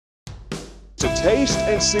to taste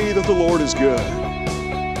and see that the Lord is good,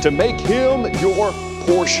 to make Him your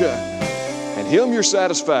portion and Him your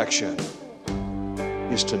satisfaction,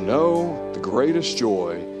 is to know the greatest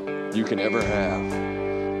joy you can ever have.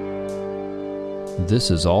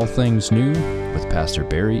 This is All Things New with Pastor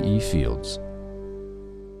Barry E. Fields.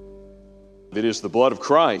 It is the blood of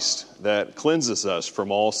Christ that cleanses us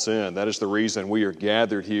from all sin. That is the reason we are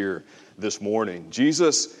gathered here this morning.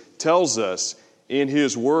 Jesus tells us in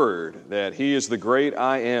His Word that He is the great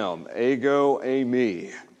I am, ego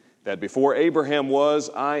eimi, that before Abraham was,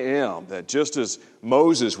 I am, that just as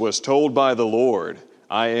Moses was told by the Lord,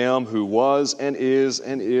 I am who was and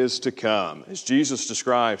is to come. As Jesus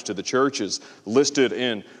describes to the churches listed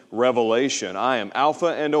in Revelation, I am Alpha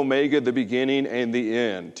and Omega, the beginning and the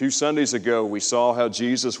end. 2 Sundays ago, we saw how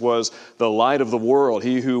Jesus was the light of the world.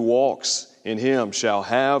 He who walks in Him shall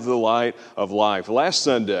have the light of life. Last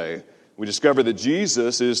Sunday, we discovered that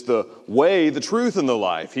Jesus is the way, the truth, and the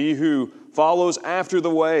life. He who follows after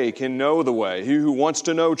the way can know the way. He who wants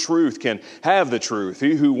to know truth can have the truth.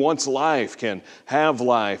 He who wants life can have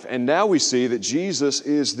life. And now we see that Jesus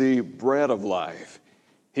is the bread of life.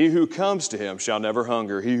 He who comes to Him shall never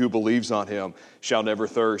hunger. He who believes on Him shall never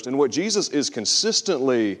thirst. And what Jesus is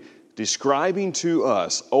consistently describing to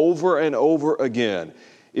us over and over again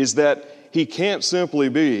is that He can't simply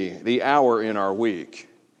be the hour in our week.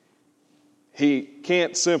 He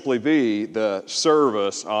can't simply be the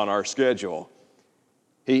service on our schedule.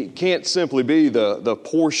 He can't simply be the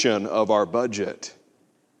portion of our budget.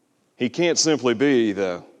 He can't simply be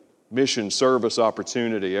the mission service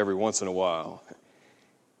opportunity every once in a while.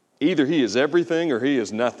 Either He is everything or He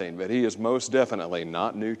is nothing, but He is most definitely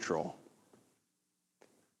not neutral.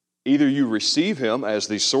 Either you receive Him as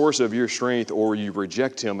the source of your strength or you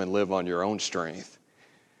reject Him and live on your own strength.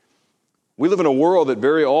 We live in a world that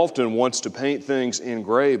very often wants to paint things in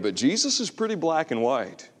gray, but Jesus is pretty black and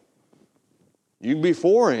white. You can be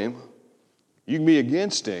for Him, you can be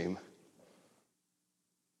against Him,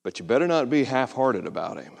 but you better not be half-hearted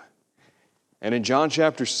about Him. And in John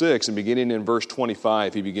chapter 6, and beginning in verse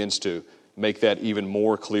 25, He begins to make that even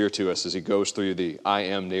more clear to us as He goes through the I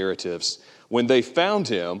am narratives. When they found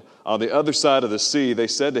Him on the other side of the sea, they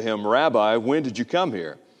said to Him, Rabbi, when did you come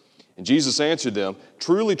here? And Jesus answered them,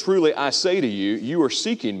 Truly, truly, I say to you, you are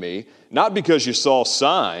seeking me, not because you saw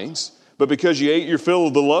signs, but because you ate your fill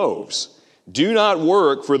of the loaves. Do not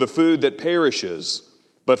work for the food that perishes,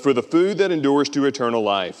 but for the food that endures to eternal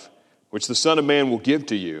life, which the Son of Man will give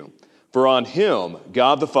to you. For on Him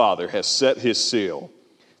God the Father has set His seal.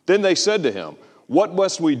 Then they said to Him, What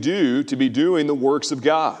must we do to be doing the works of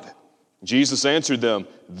God? Jesus answered them,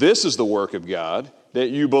 This is the work of God, that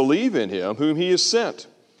you believe in Him whom He has sent.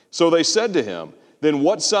 So they said to Him, Then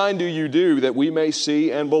what sign do you do that we may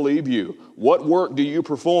see and believe you? What work do you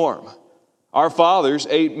perform? Our fathers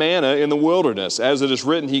ate manna in the wilderness. As it is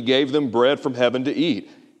written, He gave them bread from heaven to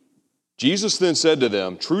eat. Jesus then said to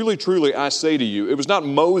them, Truly, truly, I say to you, it was not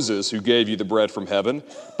Moses who gave you the bread from heaven,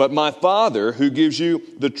 but my Father who gives you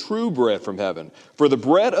the true bread from heaven. For the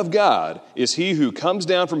bread of God is He who comes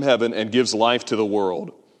down from heaven and gives life to the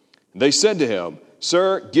world. They said to Him,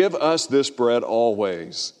 Sir, give us this bread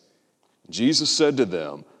always. Jesus said to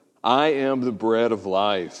them, I am the bread of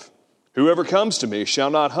life. Whoever comes to me shall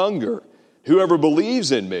not hunger. Whoever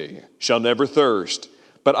believes in me shall never thirst.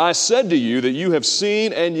 But I said to you that you have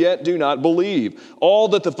seen and yet do not believe. All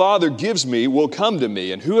that the Father gives me will come to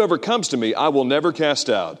me, and whoever comes to me I will never cast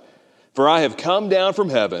out. For I have come down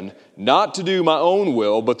from heaven, not to do my own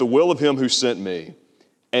will, but the will of Him who sent me.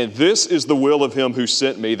 And this is the will of Him who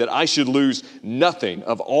sent me, that I should lose nothing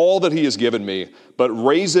of all that He has given me, but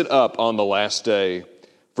raise it up on the last day.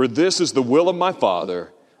 For this is the will of my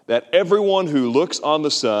Father, that everyone who looks on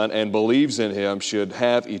the Son and believes in Him should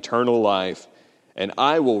have eternal life, and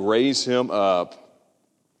I will raise him up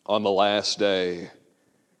on the last day.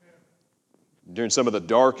 During some of the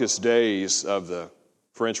darkest days of the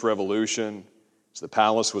French Revolution, as the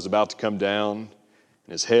palace was about to come down,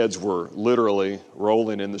 and his heads were literally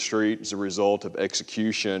rolling in the street as a result of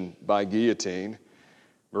execution by guillotine,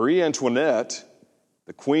 Marie Antoinette,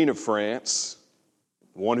 the Queen of France,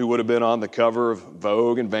 the one who would have been on the cover of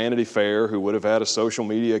Vogue and Vanity Fair, who would have had a social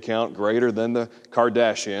media account greater than the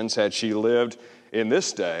Kardashians had she lived in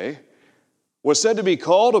this day, was said to be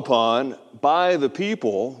called upon by the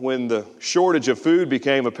people when the shortage of food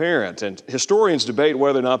became apparent. And historians debate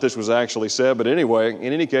whether or not this was actually said, but anyway,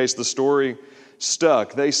 in any case, the story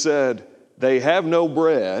stuck. They said, they have no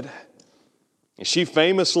bread. And she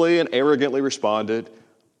famously and arrogantly responded,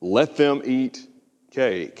 let them eat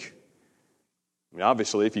cake. I mean,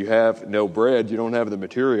 obviously, if you have no bread, you don't have the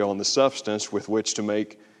material and the substance with which to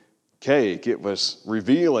make cake, it was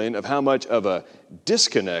revealing of how much of a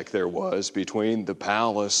disconnect there was between the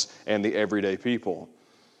palace and the everyday people.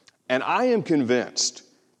 And I am convinced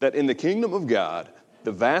that in the kingdom of God,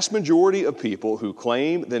 the vast majority of people who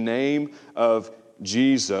claim the name of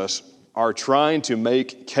Jesus are trying to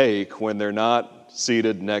make cake when they're not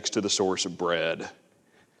seated next to the source of bread.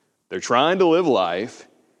 They're trying to live life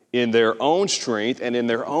in their own strength and in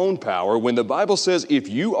their own power, when the Bible says if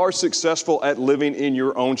you are successful at living in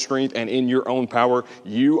your own strength and in your own power,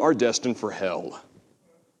 you are destined for hell.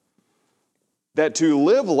 That to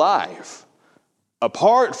live life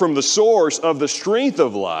apart from the source of the strength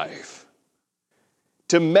of life,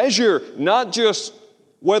 to measure not just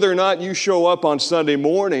whether or not you show up on Sunday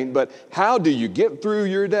morning, but how do you get through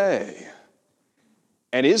your day?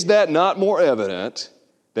 And is that not more evident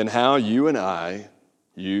than how you and I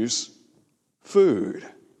use food?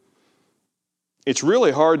 It's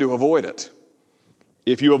really hard to avoid it.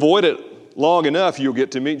 If you avoid it long enough, you'll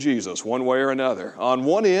get to meet Jesus one way or another. On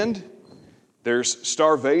one end, there's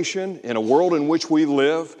starvation in a world in which we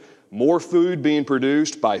live, more food being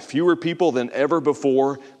produced by fewer people than ever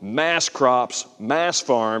before, mass crops, mass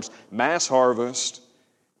farms, mass harvest,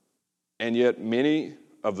 and yet many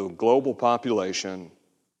of the global population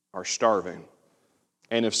are starving.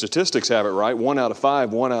 And if statistics have it right, 1 out of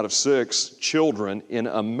 5, 1 out of 6 children in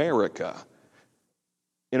America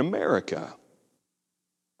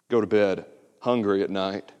go to bed hungry at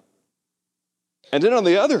night. And then on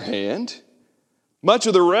the other hand, much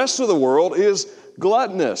of the rest of the world is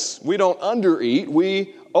gluttonous. We don't undereat,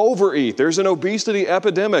 we overeat. There's an obesity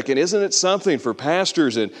epidemic, and isn't it something for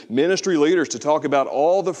pastors and ministry leaders to talk about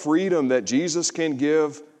all the freedom that Jesus can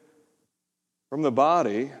give from the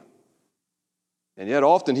body? And yet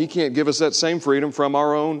often He can't give us that same freedom from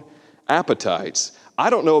our own appetites.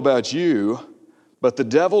 I don't know about you, but the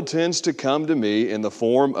devil tends to come to me in the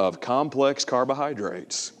form of complex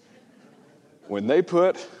carbohydrates. When they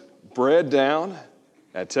put bread down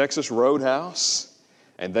at Texas Roadhouse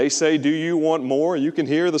and they say, "Do you want more?" you can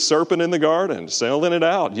hear the serpent in the garden selling it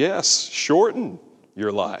out. Yes, shorten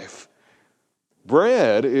your life.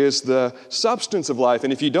 Bread is the substance of life,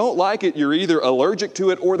 and if you don't like it, you're either allergic to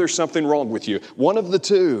it or there's something wrong with you. One of the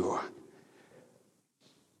two.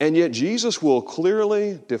 And yet Jesus will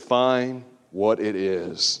clearly define what it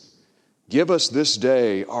is. Give us this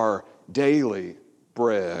day our daily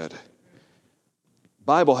bread.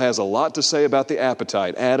 Bible has a lot to say about the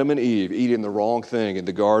appetite. Adam and Eve eating the wrong thing in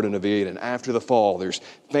the Garden of Eden. After the fall, there's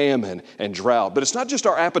famine and drought. But it's not just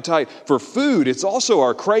our appetite for food, it's also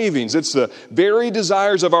our cravings. It's the very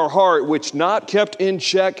desires of our heart, which not kept in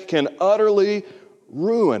check can utterly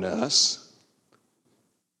ruin us.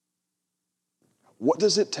 What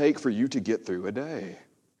does it take for you to get through a day?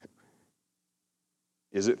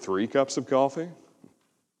 Is it 3 cups of coffee?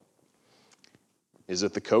 Is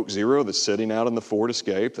it the Coke Zero that's sitting out in the Ford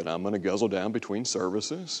Escape that I'm going to guzzle down between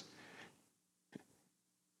services?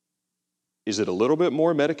 Is it a little bit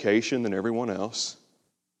more medication than everyone else?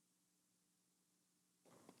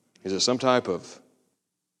 Is it some type of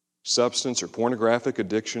substance or pornographic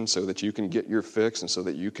addiction so that you can get your fix and so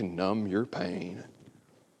that you can numb your pain?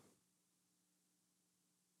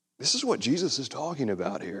 This is what Jesus is talking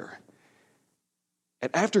about here. And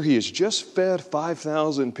after He has just fed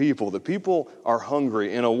 5,000 people, the people are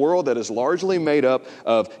hungry in a world that is largely made up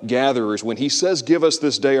of gatherers. When He says, "Give us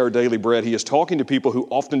this day our daily bread," He is talking to people who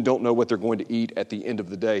often don't know what they're going to eat at the end of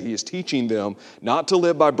the day. He is teaching them not to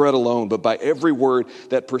live by bread alone, but by every word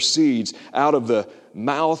that proceeds out of the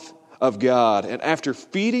mouth of God. And after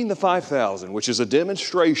feeding the 5,000, which is a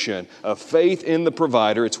demonstration of faith in the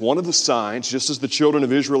provider, it's one of the signs, just as the children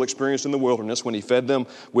of Israel experienced in the wilderness when He fed them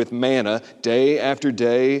with manna day after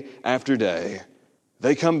day after day,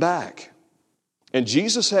 they come back. And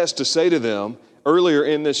Jesus has to say to them earlier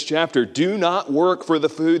in this chapter, "Do not work for the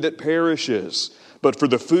food that perishes, but for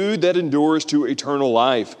the food that endures to eternal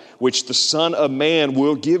life, which the Son of Man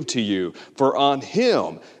will give to you. For on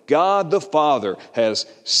Him God the Father has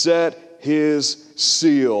set His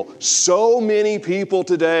seal." So many people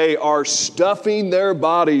today are stuffing their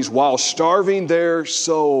bodies while starving their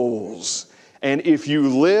souls. And if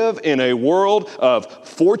you live in a world of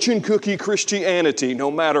fortune cookie Christianity,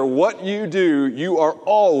 no matter what you do, you are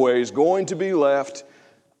always going to be left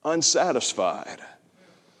unsatisfied.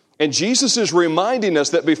 And Jesus is reminding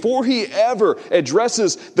us that before He ever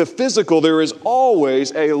addresses the physical, there is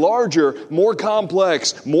always a larger, more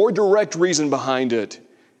complex, more direct reason behind it.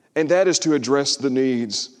 And that is to address the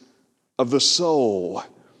needs of the soul.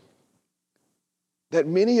 That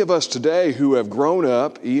many of us today who have grown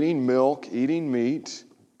up eating milk, eating meat,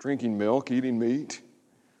 drinking milk, eating meat,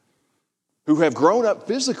 who have grown up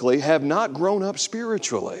physically have not grown up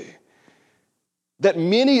spiritually. That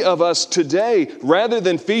many of us today, rather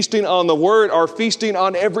than feasting on the Word, are feasting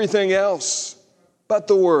on everything else but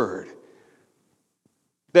the Word.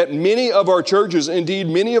 That many of our churches, indeed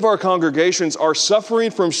many of our congregations, are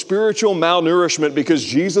suffering from spiritual malnourishment because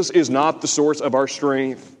Jesus is not the source of our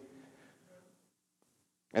strength.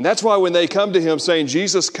 And that's why when they come to Him saying,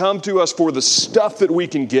 Jesus, come to us for the stuff that we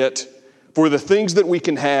can get, for the things that we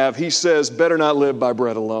can have, He says, better not live by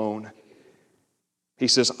bread alone. He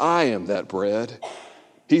says, I am that bread.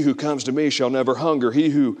 He who comes to me shall never hunger. He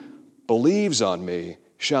who believes on me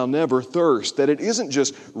shall never thirst. That it isn't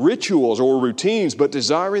just rituals or routines, but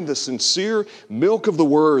desiring the sincere milk of the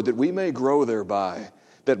Word that we may grow thereby.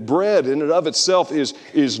 That bread in and of itself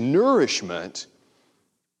is nourishment,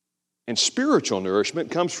 and spiritual nourishment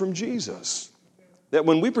comes from Jesus. That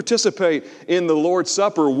when we participate in the Lord's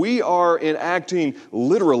Supper, we are enacting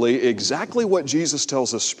literally exactly what Jesus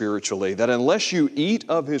tells us spiritually, that unless you eat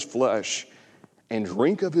of His flesh and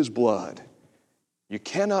drink of His blood, you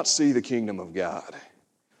cannot see the kingdom of God.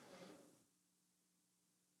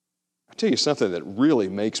 I'll tell you something that really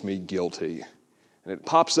makes me guilty, and it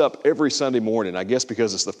pops up every Sunday morning, I guess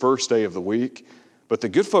because it's the first day of the week, but the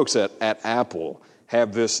good folks at Apple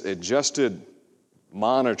have this adjusted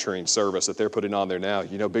monitoring service that they're putting on there now.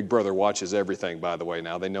 You know, Big Brother watches everything, by the way,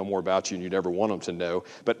 now. They know more about you than you'd ever want them to know.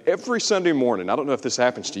 But every Sunday morning, I don't know if this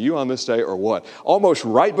happens to you on this day or what, almost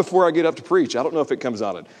right before I get up to preach, I don't know if it comes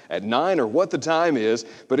on at 9 or what the time is,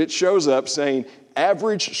 but it shows up saying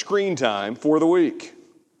average screen time for the week.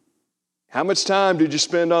 How much time did you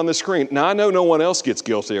spend on the screen? Now, I know no one else gets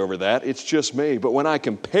guilty over that. It's just me. But when I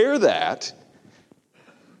compare that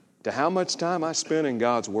to how much time I spend in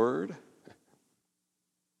God's Word,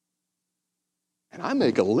 and I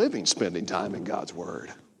make a living spending time in God's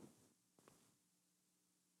Word.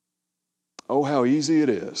 Oh, how easy it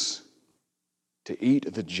is to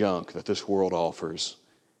eat the junk that this world offers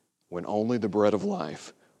when only the bread of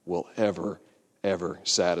life will ever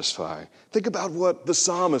satisfy. Think about what the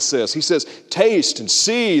psalmist says. He says, taste and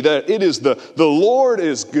see that it is the Lord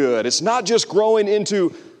is good. It's not just growing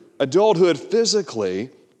into adulthood physically,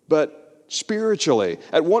 but spiritually.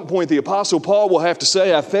 At one point, the Apostle Paul will have to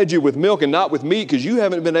say, I fed you with milk and not with meat because you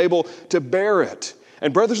haven't been able to bear it.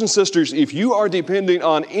 And brothers and sisters, if you are depending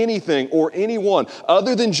on anything or anyone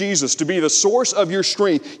other than Jesus to be the source of your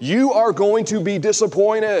strength, you are going to be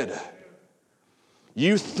disappointed.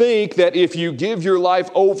 You think that if you give your life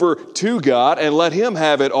over to God and let Him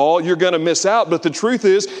have it all, you're going to miss out. But the truth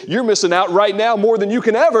is, you're missing out right now more than you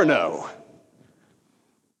can ever know.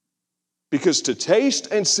 Because to taste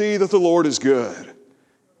and see that the Lord is good,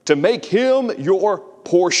 to make Him your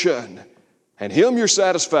portion and Him your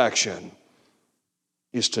satisfaction,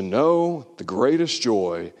 is to know the greatest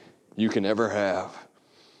joy you can ever have.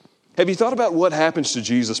 Have you thought about what happens to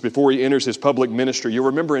Jesus before He enters His public ministry? You'll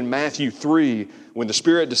remember in Matthew 3, when the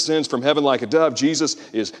Spirit descends from heaven like a dove, Jesus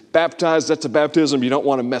is baptized. That's a baptism you don't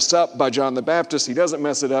want to mess up by John the Baptist. He doesn't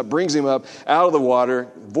mess it up, brings Him up out of the water.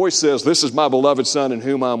 The voice says, this is my beloved Son in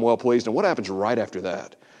whom I am well pleased. And what happens right after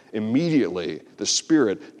that? Immediately, the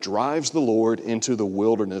Spirit drives the Lord into the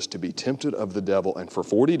wilderness to be tempted of the devil. And for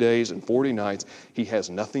 40 days and 40 nights, He has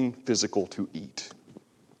nothing physical to eat.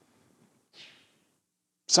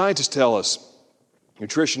 Scientists tell us,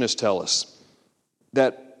 nutritionists tell us,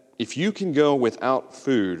 that if you can go without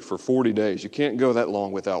food for 40 days, you can't go that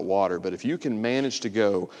long without water, but if you can manage to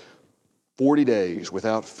go 40 days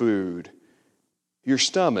without food, your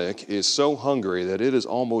stomach is so hungry that it is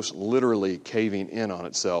almost literally caving in on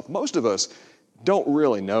itself. Most of us don't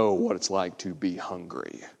really know what it's like to be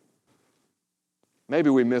hungry. Maybe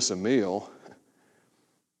we miss a meal.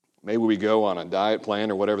 Maybe we go on a diet plan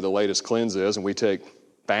or whatever the latest cleanse is, and we take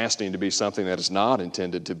fasting to be something that is not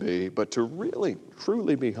intended to be, but to really,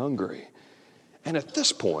 truly be hungry. And at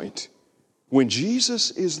this point, when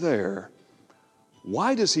Jesus is there,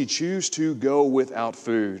 why does He choose to go without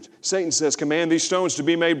food? Satan says, command these stones to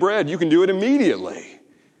be made bread. You can do it immediately.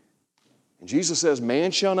 And Jesus says,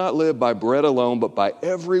 man shall not live by bread alone, but by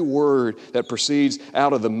every word that proceeds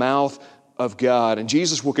out of the mouth of God. And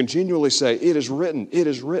Jesus will continually say, it is written, it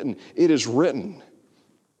is written, it is written.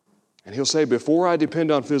 And He'll say, before I depend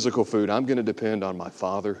on physical food, I'm going to depend on my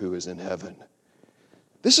Father who is in heaven.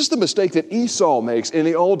 This is the mistake that Esau makes in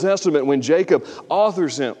the Old Testament when Jacob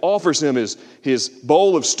offers him his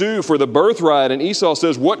bowl of stew for the birthright. And Esau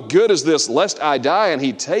says, what good is this, lest I die? And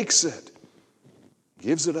he takes it,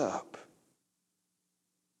 gives it up.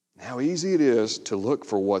 How easy it is to look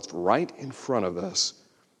for what's right in front of us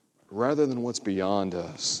rather than what's beyond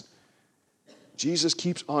us. Jesus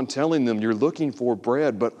keeps on telling them, you're looking for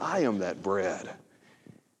bread, but I am that bread.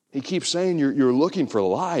 He keeps saying, you're looking for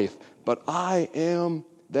life, but I am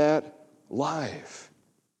that life.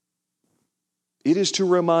 It is to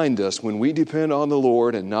remind us when we depend on the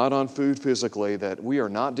Lord and not on food physically that we are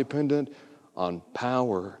not dependent on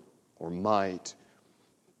power or might,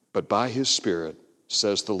 but by His Spirit,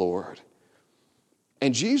 says the Lord.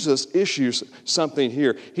 And Jesus issues something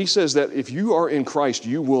here. He says that if you are in Christ,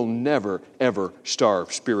 you will never, ever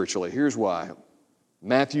starve spiritually. Here's why.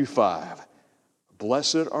 Matthew 5.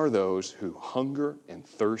 Blessed are those who hunger and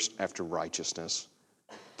thirst after righteousness,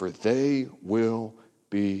 for they will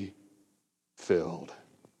be filled.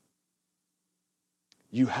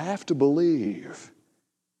 You have to believe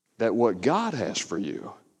that what God has for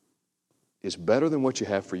you is better than what you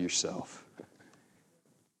have for yourself.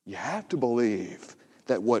 You have to believe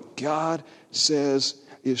that what God says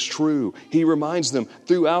is true. He reminds them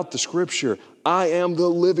throughout the Scripture, I am the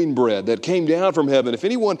living bread that came down from heaven. If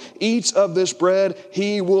anyone eats of this bread,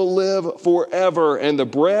 he will live forever. And the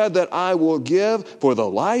bread that I will give for the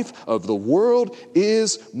life of the world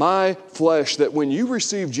is my flesh. That when you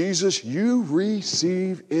receive Jesus, you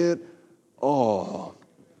receive it all.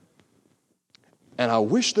 And I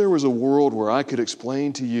wish there was a world where I could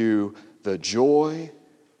explain to you the joy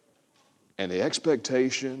and the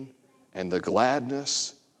expectation and the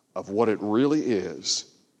gladness of what it really is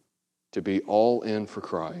to be all in for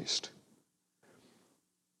Christ.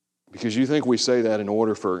 Because you think we say that in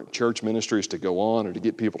order for church ministries to go on or to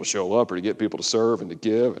get people to show up or to get people to serve and to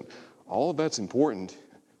give, and all of that's important.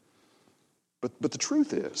 But the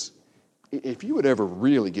truth is, if you would ever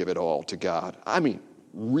really give it all to God, I mean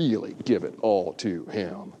really give it all to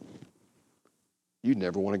Him, you'd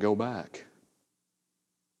never want to go back.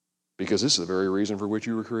 Because this is the very reason for which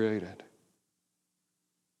you were created.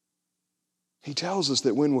 He tells us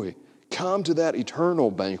that when we come to that eternal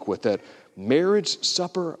banquet, that marriage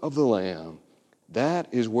supper of the Lamb, that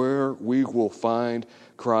is where we will find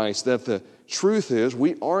Christ. That the truth is,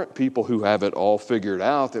 we aren't people who have it all figured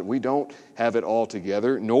out, that we don't have it all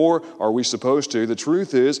together, nor are we supposed to. The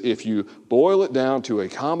truth is, if you boil it down to a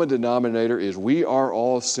common denominator, is we are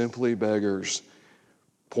all simply beggars,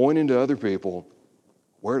 pointing to other people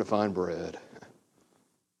where to find bread.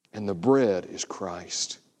 And the bread is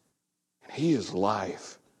Christ. And He is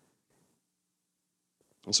life.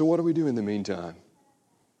 And so what do we do in the meantime?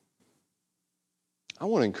 I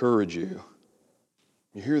want to encourage you.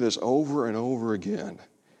 You hear this over and over again.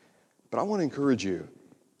 But I want to encourage you,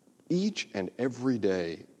 each and every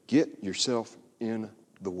day, get yourself in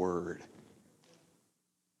the Word.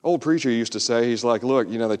 Old preacher used to say, he's like, look,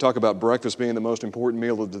 they talk about breakfast being the most important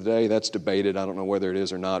meal of the day. That's debated. I don't know whether it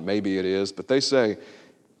is or not. Maybe it is. But they say,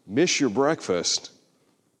 miss your breakfast,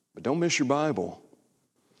 but don't miss your Bible.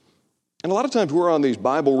 And a lot of times we're on these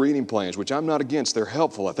Bible reading plans, which I'm not against. They're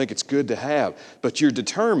helpful. I think it's good to have. But you're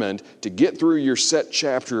determined to get through your set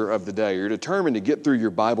chapter of the day. You're determined to get through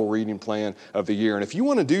your Bible reading plan of the year. And if you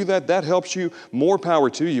want to do that, that helps you. More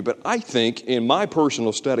power to you. But I think, in my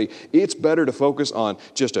personal study, it's better to focus on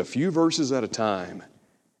just a few verses at a time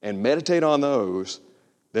and meditate on those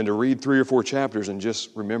than to read 3 or 4 chapters and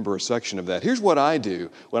just remember a section of that. Here's what I do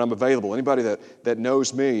when I'm available. Anybody that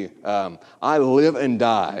knows me, I live and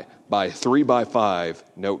die by 3x5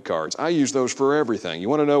 note cards. I use those for everything. You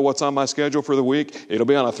want to know what's on my schedule for the week? It'll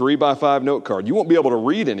be on a 3x5 note card. You won't be able to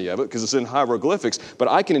read any of it because it's in hieroglyphics, but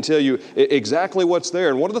I can tell you exactly what's there.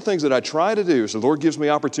 And one of the things that I try to do, so the Lord gives me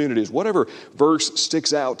opportunities, whatever verse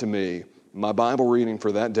sticks out to me, my Bible reading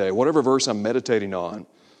for that day, whatever verse I'm meditating on,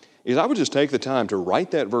 is I would just take the time to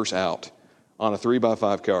write that verse out on a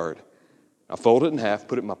 3x5 card. I fold it in half,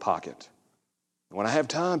 put it in my pocket. And when I have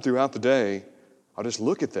time throughout the day, I'll just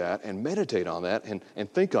look at that and meditate on that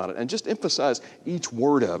and think on it and just emphasize each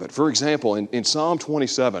word of it. For example, in Psalm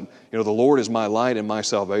 27, the Lord is my light and my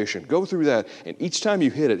salvation. Go through that, and each time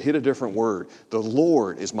you hit it, hit a different word. The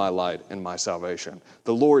Lord is my light and my salvation.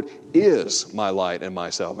 The Lord is my light and my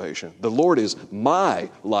salvation. The Lord is my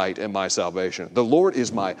light and my salvation. The Lord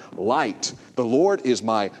is my light. The Lord is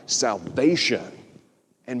my salvation.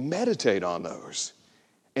 And meditate on those.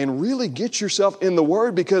 And really get yourself in the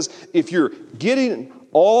Word, because if you're getting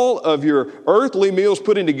all of your earthly meals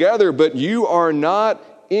putting together, but you are not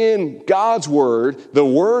in God's Word, the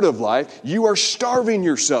Word of life, you are starving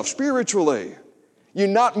yourself spiritually. You're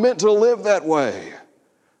not meant to live that way.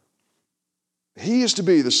 He is to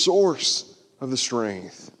be the source of the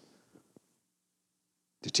strength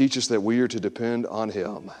to teach us that we are to depend on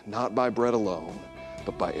Him, not by bread alone,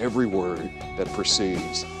 but by every word that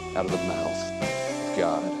proceeds out of the mouth of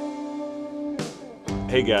God.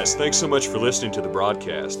 Hey guys, thanks so much for listening to the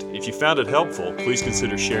broadcast. If you found it helpful, please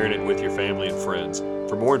consider sharing it with your family and friends.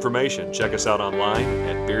 For more information, check us out online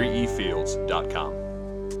at barryefields.com.